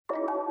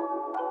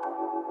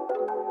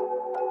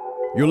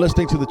You're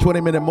listening to the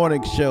 20-Minute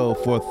Morning Show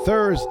for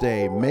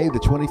Thursday, May the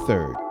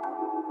 23rd.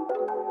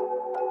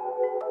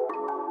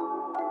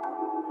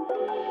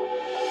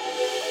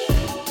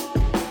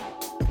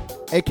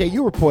 AK,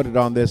 you reported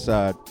on this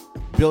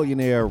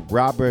billionaire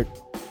Robert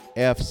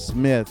F.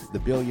 Smith, the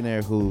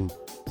billionaire who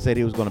said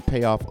he was going to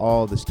pay off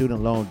all the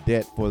student loan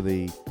debt for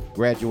the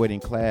graduating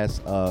class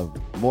of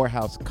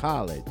Morehouse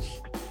College.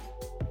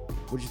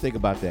 What do you think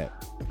about that?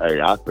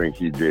 Hey, I think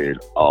he did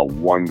a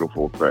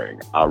wonderful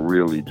thing. I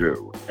really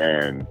do.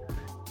 And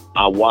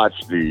I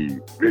watched the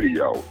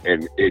video,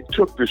 and it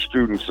took the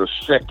students a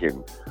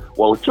second.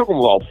 Well, it took them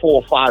about 4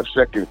 or 5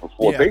 seconds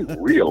before they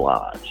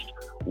realized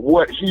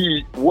what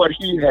he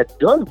had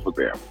done for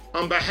them.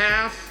 On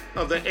behalf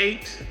of the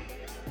 8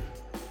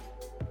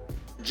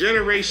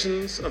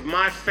 generations of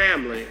my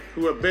family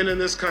who have been in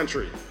this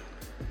country,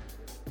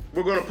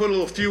 we're going to put a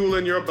little fuel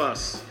in your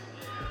bus.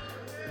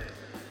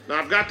 Now,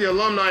 I've got the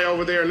alumni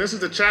over there, and this is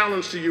the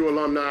challenge to you,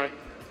 alumni.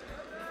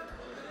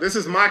 This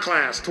is my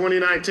class,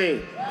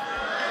 2019.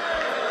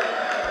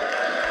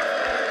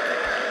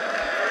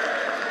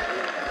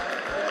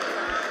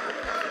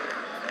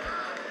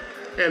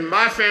 And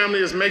my family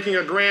is making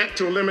a grant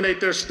to eliminate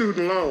their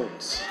student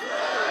loans.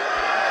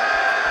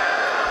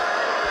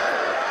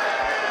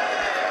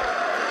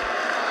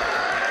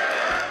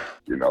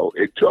 You know,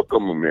 it took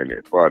them a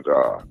minute, but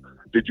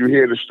did you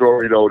hear the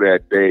story, though,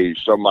 that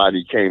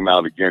somebody came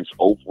out against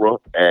Oprah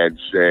and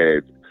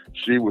said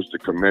she was the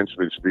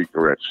commencement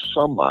speaker at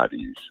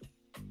somebody's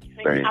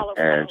thing?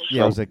 And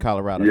it was in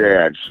Colorado.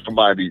 Yeah, and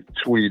somebody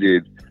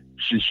tweeted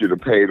she should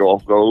have paid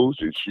off those,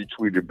 and she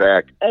tweeted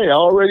back, "Hey, I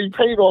already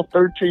paid off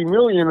 $13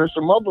 million and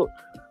some other,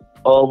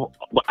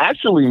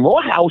 actually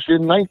Morehouse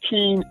in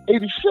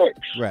 1986."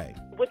 Right.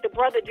 What the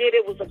brother did,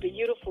 it was a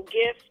beautiful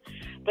gift.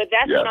 But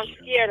that's what I'm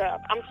scared of.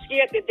 I'm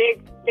scared that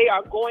they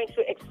are going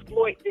to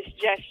exploit this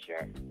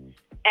gesture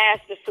as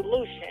the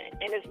solution,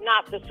 and it's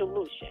not the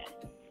solution.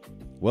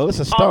 Well, it's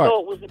a start.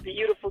 Although it was a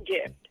beautiful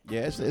gift.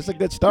 Yeah, it's a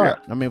good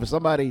start. Yeah. I mean, for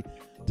somebody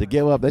to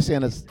give up, they're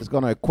saying it's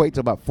going to equate to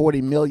about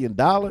 $40 million.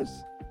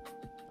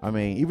 I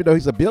mean, even though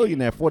he's a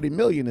billionaire, $40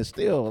 million is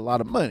still a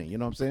lot of money. You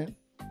know what I'm saying?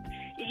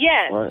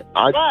 Yes,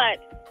 but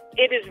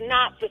it is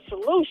not the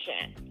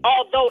solution,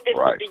 although it's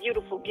a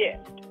beautiful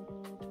gift.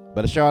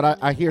 But, Ashard,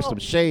 I hear some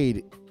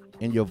shade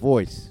in your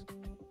voice.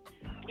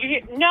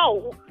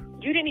 No,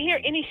 you didn't hear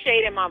any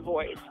shade in my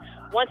voice.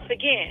 Once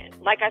again,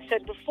 like I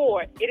said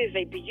before, it is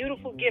a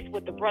beautiful gift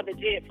what the brother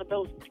did for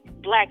those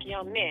black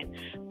young men.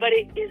 But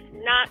it is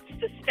not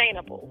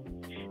sustainable.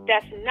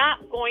 That's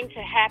not going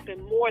to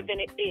happen more than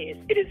it is.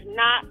 It is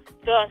not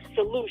the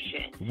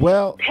solution.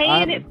 Well,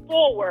 paying it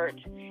forward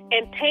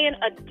and paying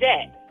a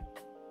debt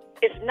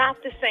is not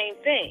the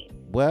same thing.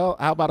 Well,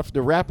 how about if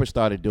the rappers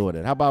started doing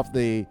it? How about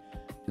if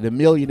the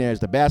millionaires,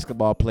 the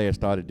basketball players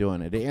started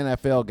doing it? The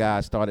NFL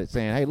guys started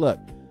saying, hey, look,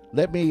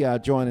 let me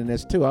join in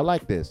this too. I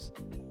like this.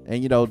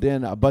 And,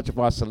 then a bunch of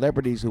our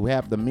celebrities who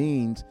have the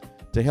means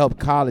to help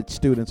college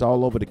students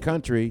all over the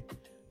country,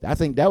 I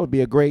think that would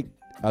be a great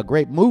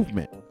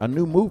movement, a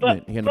new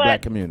movement in the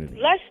black community.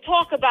 Let's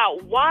talk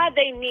about why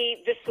they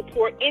need this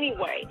support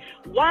anyway.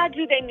 Why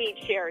do they need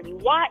charity?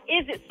 Why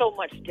is it so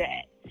much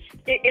debt?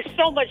 It's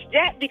so much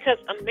debt because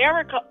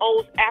America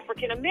owes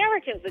African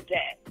Americans a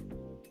debt.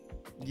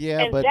 Yeah,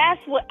 and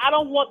that's what I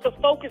don't want the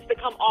focus to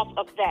come off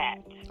of that.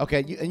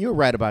 Okay, and you're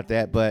right about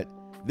that, but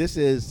this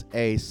is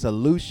a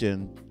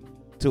solution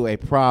to a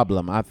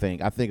problem, I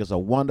think. I think it's a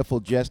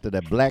wonderful gesture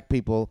that black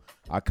people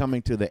are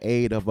coming to the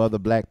aid of other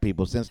black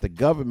people. Since the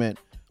government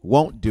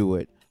won't do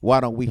it, why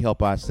don't we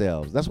help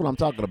ourselves? That's what I'm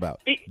talking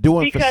about.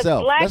 Doing for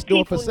self. Let's do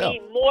it for self. Because black people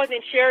need more than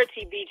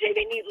charity, BJ.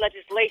 They need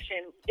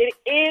legislation. It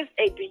is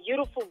a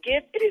beautiful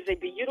gift. It is a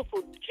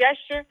beautiful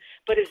gesture,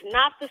 but it's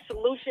not the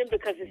solution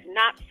because it's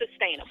not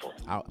sustainable.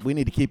 We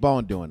need to keep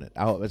on doing it.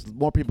 I hope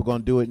more people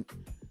going to do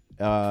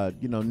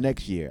it,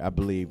 next year, I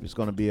believe. It's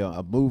going to be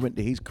a movement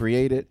that he's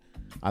created.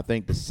 I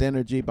think the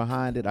synergy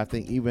behind it, I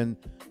think even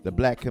the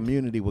black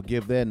community will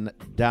give their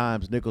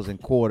dimes, nickels, and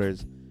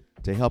quarters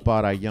to help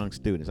out our young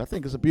students. I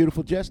think it's a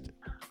beautiful gesture.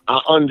 I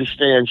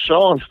understand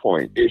Sean's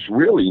point. It's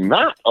really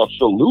not a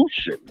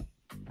solution,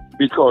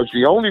 because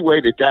the only way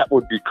that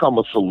would become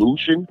a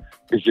solution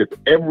is if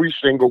every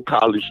single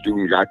college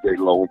student got their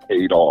loan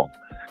paid off.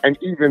 And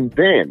even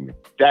then,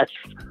 that's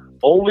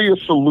only a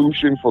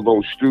solution for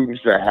those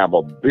students that have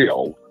a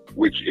bill,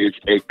 which is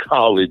a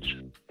college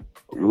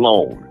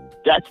loan.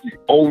 That's the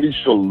only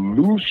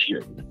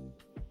solution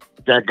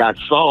that got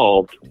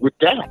solved with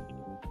that.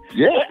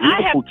 Yeah,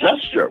 beautiful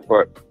gesture,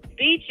 but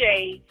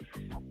BJ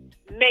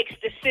makes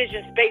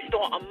decisions based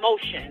on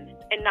emotion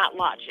and not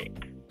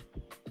logic.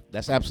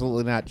 That's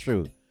absolutely not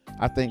true.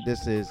 I think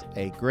this is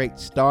a great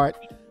start.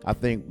 I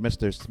think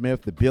Mr.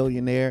 Smith, the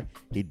billionaire,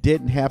 he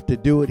didn't have to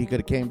do it. He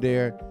could have came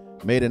there,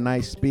 made a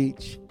nice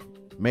speech,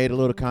 made a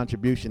little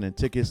contribution, and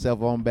took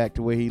himself on back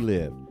to where he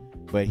lived.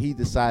 But he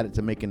decided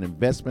to make an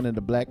investment in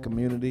the black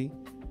community,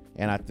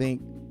 and I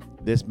think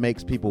this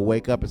makes people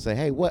wake up and say,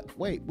 hey, wait,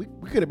 we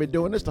could have been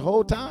doing this the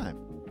whole time.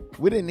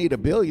 We didn't need a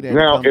billionaire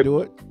to come do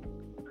it.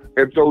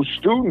 if those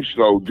students,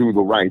 though, do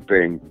the right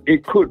thing,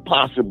 it could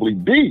possibly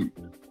be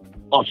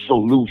a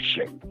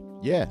solution.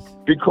 Yes.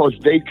 Because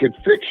they could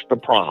fix the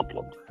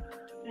problem.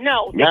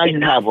 No. Now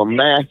you have a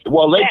mass.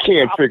 Well, they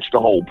can't fix the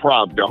whole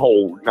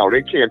problem. No,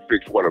 they can't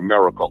fix what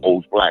America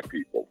owes black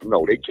people.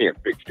 No, they can't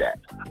fix that.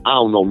 I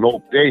don't know.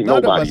 No, there ain't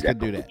nobody that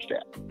can fix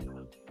that.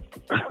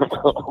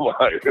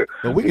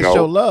 But we can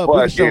show love. We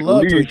can show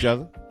love to each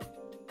other.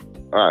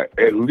 All right.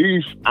 At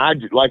least,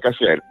 like I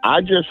said,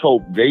 I just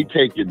hope they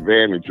take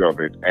advantage of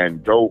it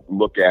and don't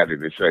look at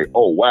it and say,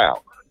 oh,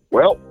 wow,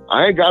 well,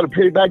 I ain't got to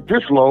pay back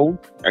this loan.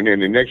 And then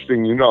the next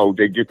thing you know,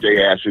 they get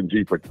their ass in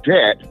deeper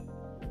debt.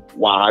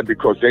 Why?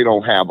 Because they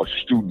don't have a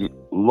student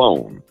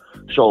loan.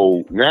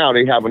 So now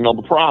they have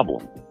another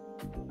problem.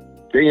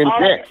 They in debt.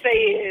 All I can say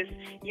is,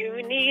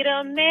 you need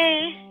a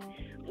man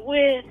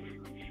with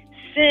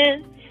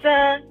sensitivity.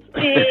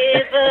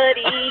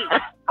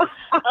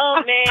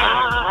 A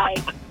man like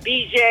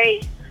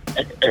BJ.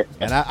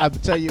 And I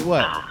tell you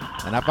what,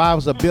 and if I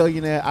was a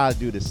billionaire, I'd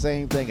do the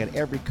same thing at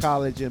every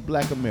college in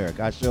Black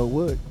America. I sure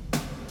would.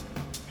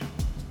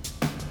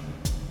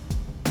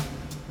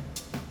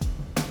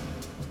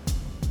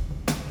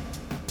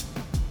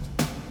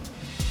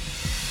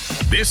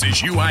 This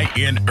is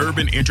UIN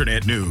Urban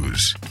Internet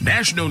News.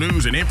 National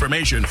news and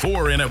information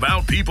for and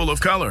about people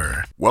of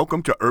color.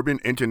 Welcome to Urban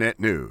Internet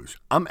News.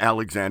 I'm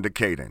Alexander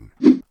Caden.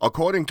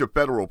 According to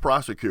federal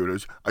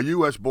prosecutors, a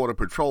U.S. Border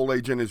Patrol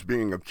agent is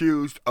being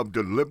accused of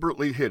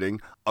deliberately hitting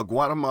a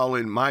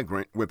Guatemalan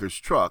migrant with his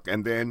truck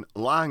and then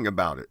lying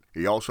about it.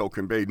 He also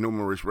conveyed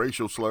numerous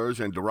racial slurs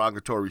and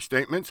derogatory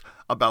statements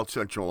about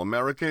Central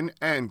American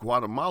and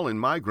Guatemalan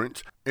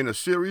migrants in a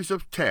series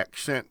of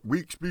texts sent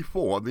weeks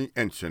before the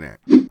incident.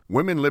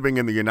 Women living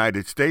in the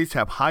United States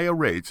have higher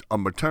rates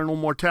of maternal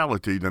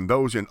mortality than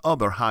those in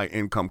other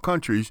high-income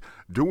countries,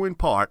 due in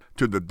part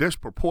to the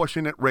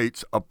disproportionate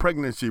rates of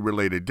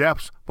pregnancy-related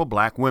deaths for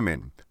black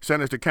women.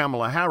 Senator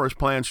Kamala Harris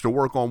plans to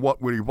work on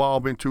what would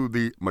evolve into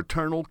the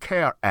Maternal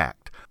Care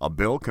Act, a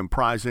bill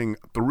comprising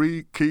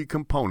 3 key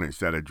components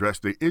that address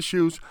the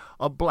issues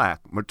of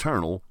black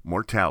maternal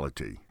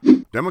mortality.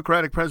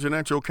 Democratic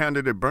presidential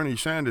candidate Bernie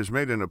Sanders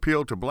made an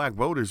appeal to black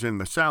voters in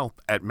the South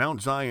at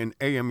Mount Zion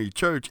AME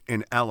Church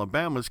in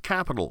Alabama's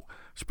capital.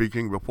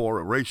 Speaking before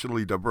a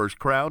racially diverse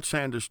crowd,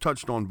 Sanders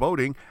touched on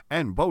voting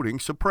and voting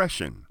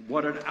suppression.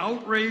 What an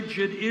outrage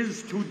it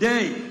is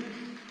today.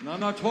 And I'm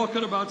not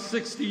talking about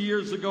 60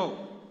 years ago.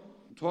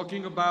 I'm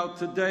talking about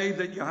today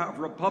that you have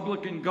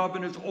Republican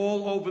governors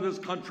all over this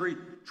country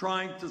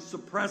trying to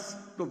suppress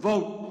the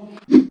vote.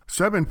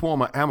 7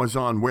 former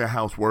Amazon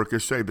warehouse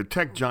workers say the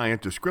tech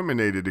giant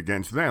discriminated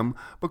against them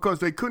because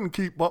they couldn't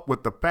keep up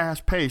with the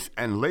fast-paced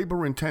and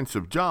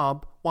labor-intensive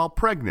job while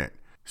pregnant.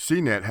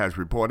 CNET has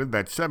reported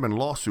that 7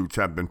 lawsuits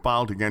have been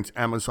filed against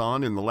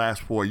Amazon in the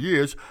last 4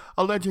 years,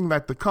 alleging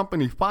that the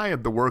company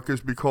fired the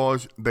workers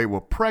because they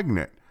were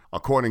pregnant.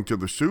 According to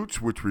the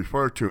suits, which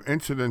refer to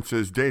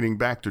incidences dating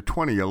back to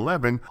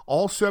 2011,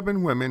 all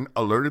 7 women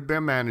alerted their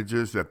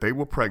managers that they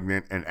were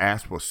pregnant and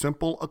asked for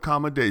simple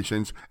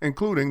accommodations,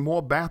 including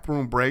more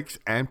bathroom breaks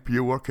and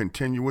fewer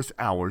continuous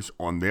hours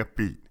on their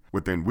feet.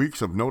 Within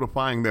weeks of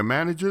notifying their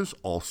managers,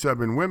 all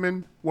 7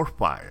 women were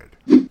fired.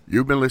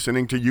 You've been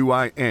listening to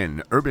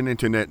UIN Urban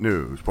Internet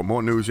News. For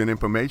more news and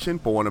information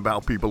for and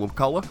about people of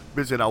color,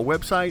 visit our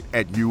website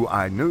at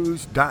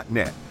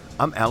uinews.net.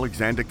 I'm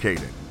Alexander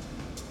Caden.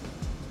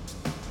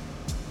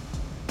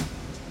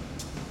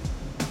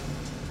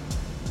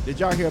 Did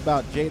y'all hear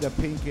about Jada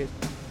Pinkett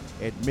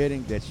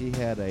admitting that she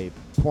had a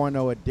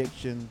porno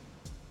addiction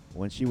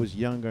when she was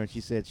younger, and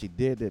she said she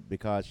did it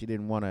because she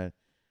didn't want to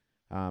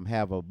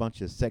have a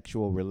bunch of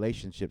sexual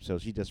relationships, so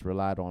she just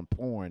relied on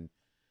porn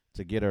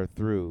to get her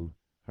through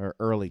her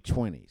early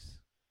 20s.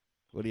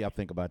 What do y'all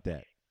think about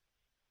that?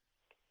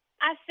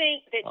 I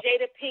think that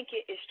Jada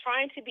Pinkett is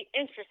trying to be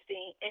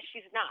interesting, and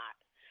she's not.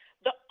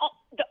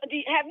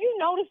 Have you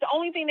noticed the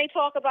only thing they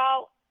talk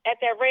about at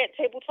that red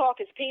table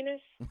talk is penis?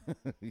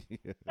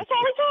 Yeah. That's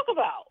all they talk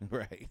about.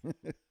 Right.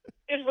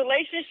 Is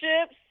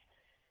relationships,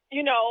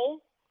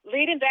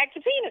 leading back to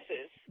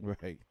penises.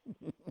 Right.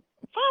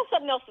 Find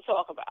something else to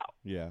talk about.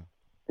 Yeah.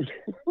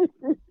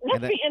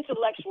 Let's be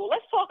intellectual.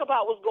 Let's talk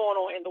about what's going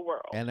on in the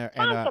world.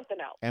 Find something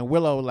else. And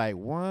Willow like,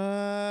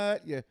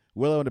 what? Yeah.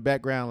 Willow in the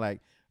background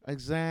like,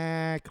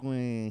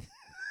 exactly.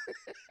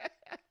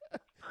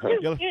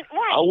 Right.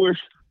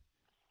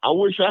 I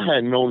wish I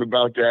had known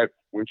about that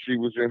when she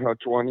was in her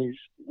 20s.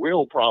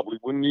 Will probably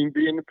wouldn't even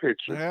be in the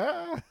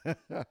picture.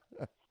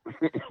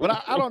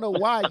 But I don't know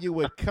why you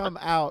would come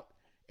out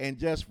and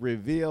just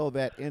reveal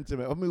that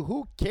intimate. I mean,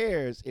 who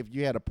cares if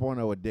you had a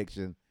porno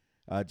addiction,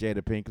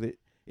 Jada Pinkett?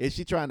 Is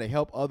she trying to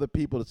help other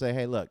people to say,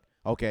 hey, look,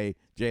 okay,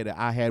 Jada,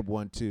 I had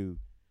one too,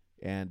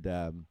 and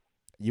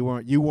you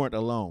weren't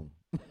alone.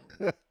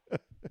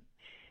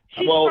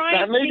 Well,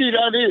 maybe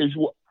that is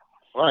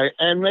right,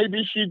 and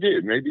maybe she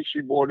did. Maybe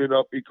she brought it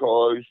up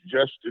because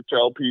just to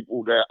tell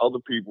people that other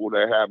people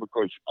that have,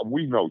 because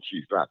we know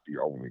she's not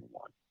the only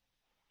one.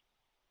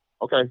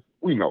 Okay,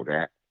 we know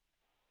that.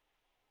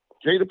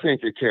 Jada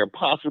Pinkett can't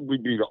possibly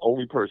be the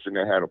only person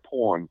that had a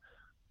porn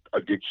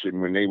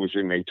addiction when they was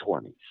in their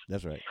 20s.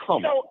 That's right.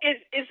 Come on. So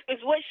is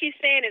what she's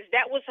saying is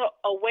that was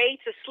a way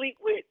to sleep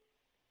with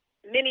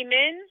many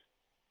men?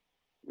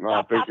 No,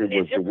 I think it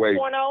was the way,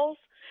 pornos?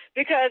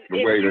 Because the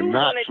if way to you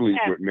not wanted sleep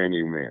to have, with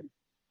many men.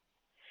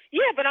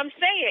 Yeah, but I'm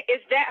saying,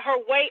 is that her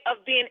way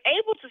of being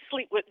able to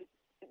sleep with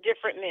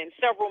different men,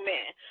 several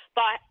men,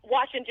 by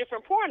watching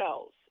different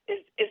pornos?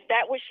 Is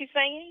that what she's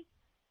saying?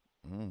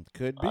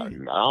 Could be. I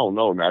don't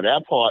know. Now,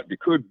 that part, it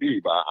could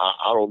be, but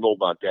I don't know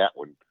about that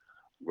one.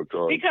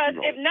 Because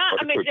if not,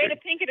 I mean, Jada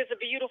Pinkett is a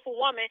beautiful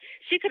woman.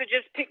 She could have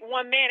just picked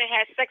one man and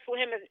had sex with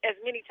him as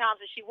many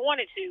times as she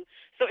wanted to.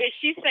 So is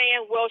she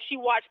saying, well,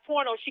 she watched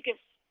porno, she can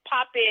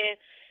pop in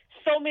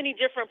so many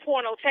different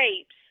porno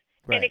tapes,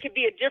 and it could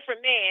be a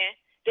different man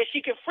that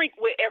she can freak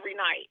with every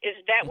night?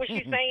 Is that what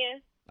she's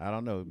saying? I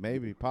don't know.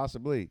 Maybe,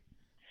 possibly.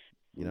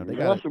 You know,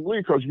 they possibly,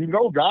 because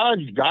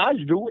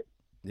guys do it.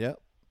 Yep,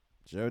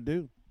 sure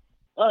do.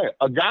 Hey,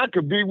 a guy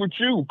could be with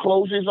you,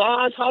 close his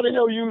eyes. How the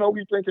hell you know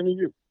he's thinking of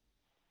you?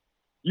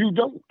 You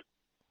don't.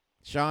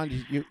 Sean,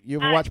 you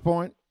ever watch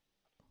porn?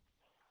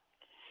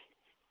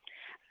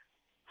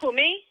 Who,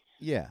 me?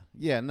 Yeah,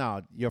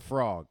 no, your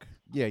frog.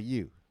 Yeah,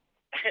 you.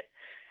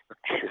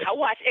 I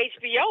watch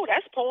HBO.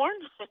 That's porn.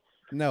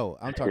 No,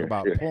 I'm talking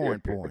about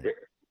porn.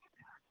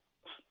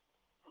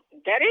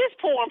 That is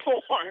porn.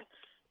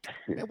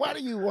 And why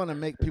do you want to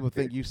make people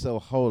think you so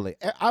holy?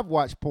 I've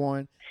watched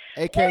porn.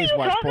 AK's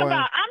watched porn.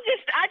 About?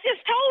 I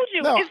just told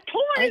you. No, it's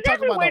porn is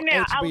everywhere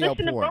now. I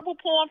listen to verbal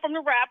porn from the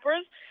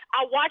rappers.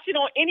 I watch it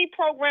on any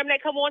program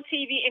that come on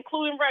TV,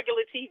 including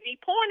regular TV.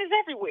 Porn is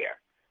everywhere.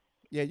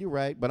 Yeah, you're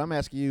right. But I'm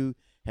asking you,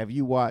 have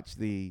you watched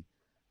the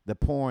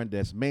porn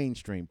that's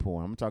mainstream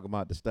porn? I'm talking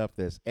about the stuff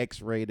that's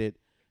X-rated,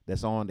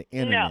 that's on the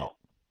internet. No.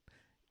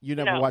 You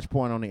never watched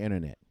porn on the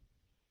internet?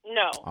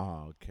 No.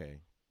 Oh,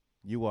 okay.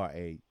 You are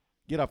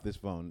get off this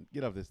phone.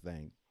 Get off this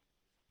thing.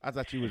 I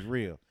thought you was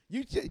real.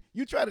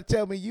 You try to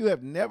tell me you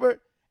have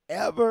never,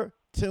 ever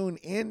tuned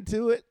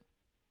into it?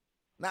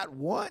 Not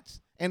once?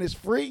 And it's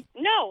free?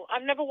 No,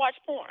 I've never watched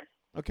porn.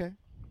 Okay.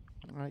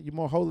 All right. You're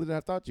more holy than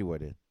I thought you were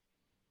then.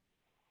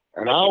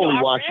 And I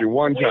only watched it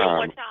one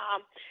time.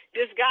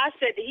 This guy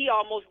said that he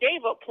almost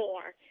gave up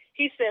porn.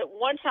 He said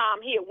one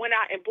time he went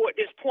out and bought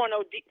this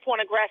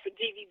pornographic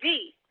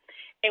DVD.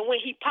 And when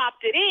he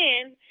popped it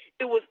in,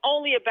 it was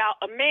only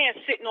about a man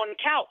sitting on the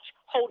couch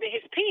holding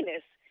his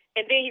penis.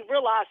 And then he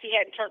realized he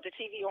hadn't turned the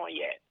TV on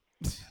yet.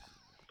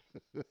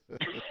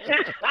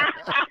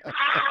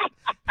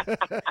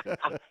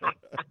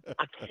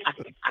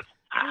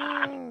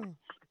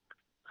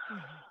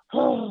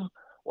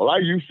 Well, I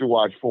used to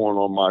watch porn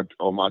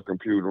on my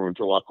computer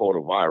until I caught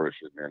a virus,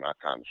 and then I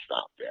kind of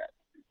stopped that.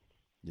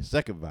 Your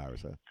second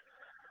virus, huh?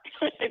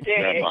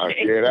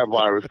 That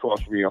virus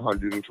cost me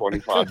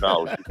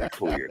 $125 to be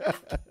cleared.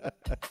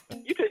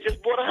 You could have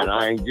just bought a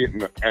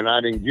hooker. And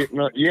I didn't get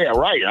none. Yeah,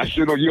 right. I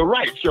should have. You're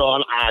right,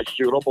 Sean. I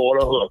should have bought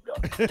a hooker.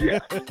 Yeah.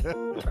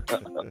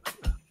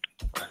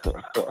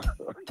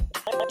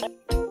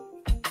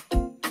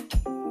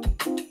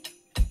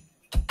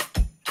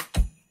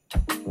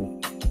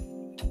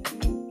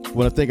 I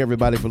want to thank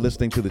everybody for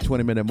listening to the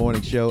 20-Minute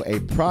Morning Show, a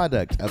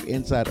product of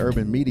Inside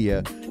Urban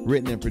Media,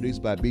 written and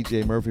produced by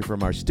BJ Murphy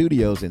from our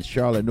studios in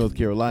Charlotte, North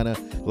Carolina.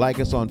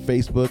 Like us on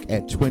Facebook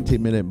at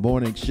 20-Minute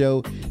Morning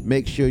Show.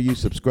 Make sure you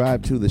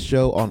subscribe to the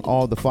show on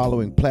all the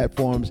following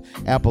platforms: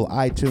 Apple,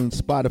 iTunes,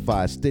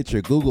 Spotify,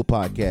 Stitcher, Google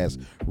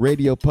Podcasts,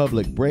 Radio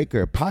Public,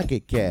 Breaker,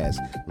 Pocket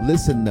Cast,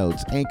 Listen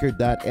Notes,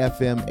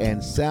 Anchor.fm,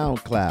 and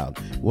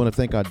SoundCloud. We want to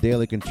thank our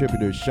daily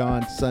contributors,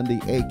 Sean, Sunday,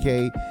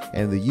 AK,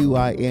 and the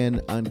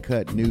UIN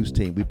Uncut News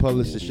team. We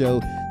publish the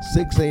show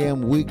 6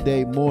 a.m.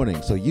 weekday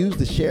morning, so use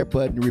the share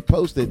button and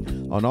repost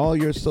it on all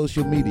your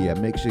social media.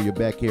 Make sure you're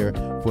back here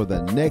for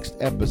the next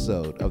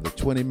episode of the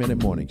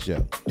 20-Minute Morning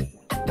Show.